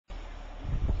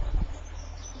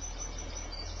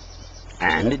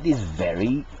And it is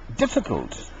very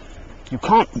difficult. You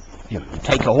can't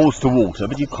take a horse to water,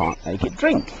 but you can't make it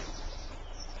drink,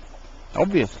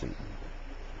 obviously.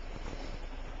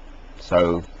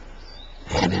 So,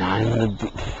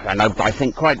 I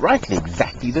think quite rightly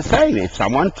exactly the same. If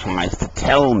someone tries to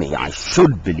tell me I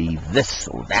should believe this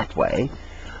or that way,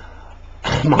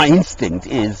 my instinct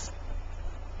is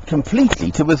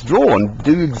completely to withdraw and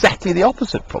do exactly the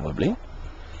opposite, probably.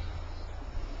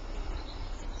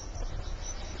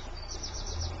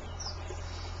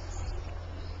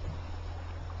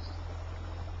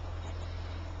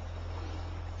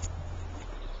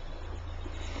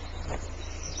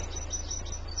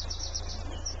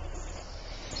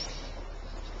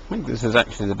 I think this is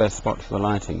actually the best spot for the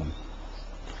lighting.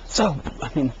 So,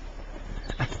 I mean,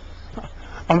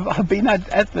 I've been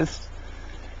at this,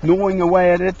 gnawing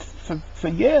away at it for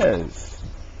years.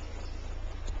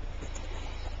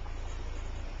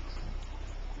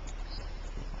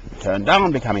 Turned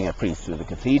down becoming a priest through the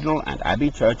Cathedral and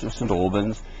Abbey Church of St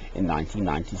Albans in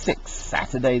 1996,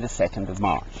 Saturday the 2nd of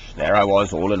March. There I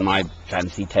was, all in my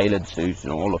fancy tailored suit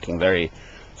and all looking very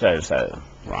so-so,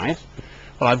 right?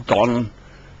 Well, I've gone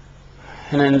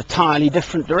in an entirely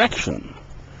different direction.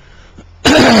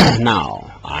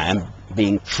 Now, I am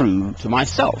being true to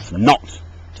myself, not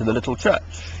to the little church,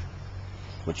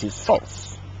 which is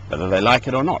false. Whether they like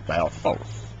it or not, they are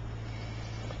false.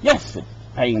 Yes, it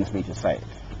pains me to say it.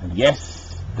 And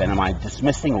yes, then am I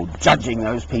dismissing or judging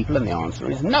those people? And the answer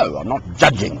is no, I'm not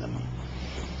judging them.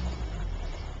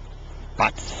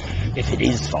 But if it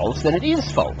is false, then it is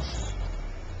false.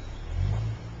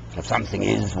 If something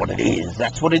is what it is,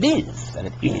 that's what it is, and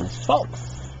it is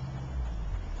false.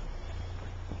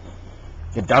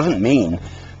 It doesn't mean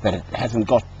that it hasn't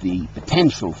got the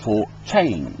potential for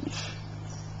change.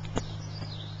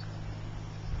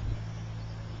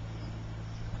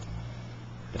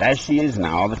 But as she is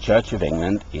now, the Church of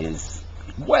England is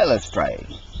well astray.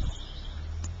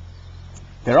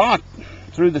 There are,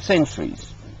 through the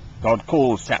centuries, God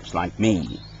calls chaps like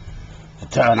me to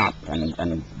turn up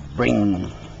and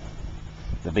bring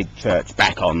the big church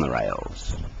back on the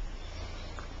rails.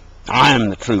 I am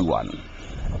the true one.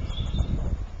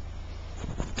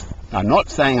 I'm not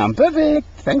saying I'm perfect,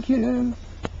 thank you.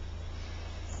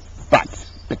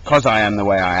 But because I am the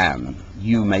way I am,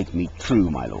 you make me true,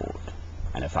 my Lord.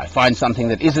 And if I find something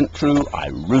that isn't true, I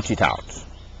root it out.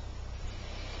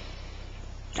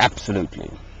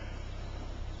 Absolutely.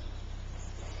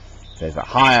 If there's a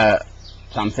higher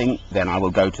something, then I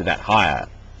will go to that higher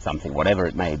something, whatever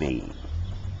it may be.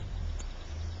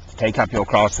 Take up your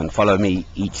cross and follow me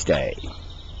each day.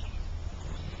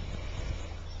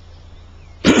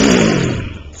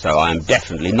 So I'm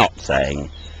definitely not saying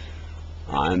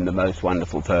I'm the most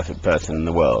wonderful, perfect person in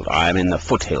the world. I am in the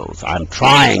foothills. I'm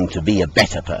trying to be a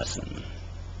better person.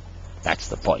 That's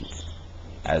the point,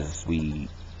 as we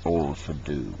all should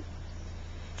do.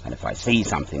 And if I see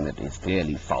something that is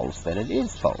clearly false, then it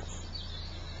is false.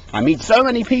 I meet so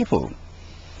many people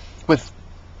with,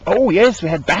 oh yes, we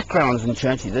had backgrounds in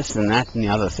churches, this and that and the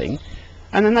other thing,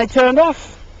 and then they turned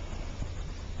off.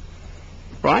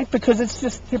 Right? Because it's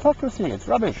just hypocrisy, it's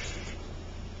rubbish.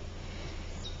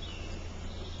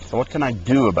 So what can I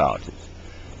do about it?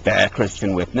 Bear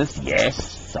Christian witness?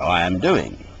 Yes, so I am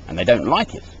doing. And they don't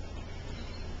like it.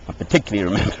 I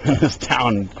particularly remember in this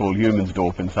town called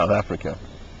Humansdorp in South Africa.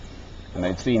 And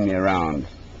they'd seen me around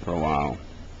for a while.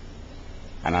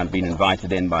 And I'd been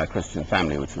invited in by a Christian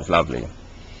family, which was lovely.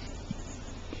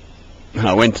 And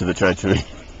I went to the church, and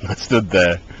I stood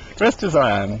there, dressed as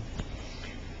I am.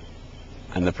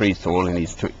 And the priest, all in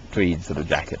his tweed sort of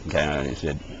jacket, came out and he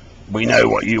said, "We know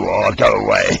what you are, go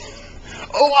away."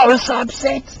 Oh, I was so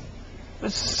upset. It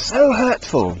was so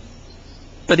hurtful.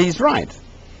 But he's right.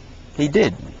 He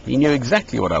did. He knew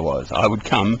exactly what I was. I would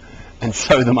come and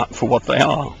show them up for what they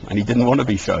are. And he didn't want to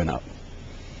be shown up.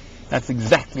 That's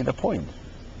exactly the point.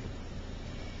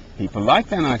 People like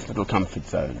their nice little comfort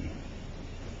zone.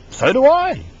 So do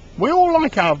I. We all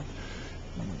like our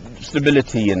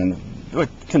stability, and we're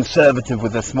conservative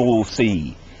with a small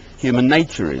c. Human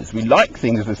nature is. We like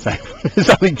things the same. If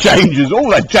something changes,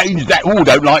 oh, they changed that, oh,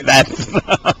 don't like that.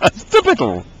 It's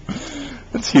typical.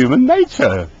 It's human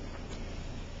nature.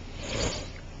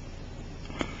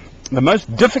 The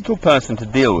most difficult person to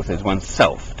deal with is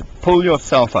oneself. To pull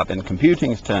yourself up. In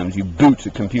computing's terms, you boot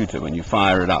a computer when you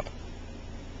fire it up.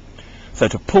 So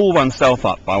to pull oneself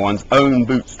up by one's own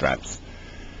bootstraps,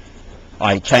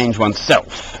 I change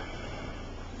oneself.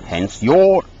 Hence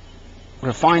your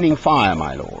refining fire,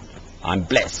 my Lord. I'm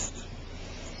blessed.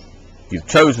 You've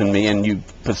chosen me and you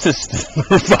persist in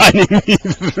refining me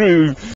through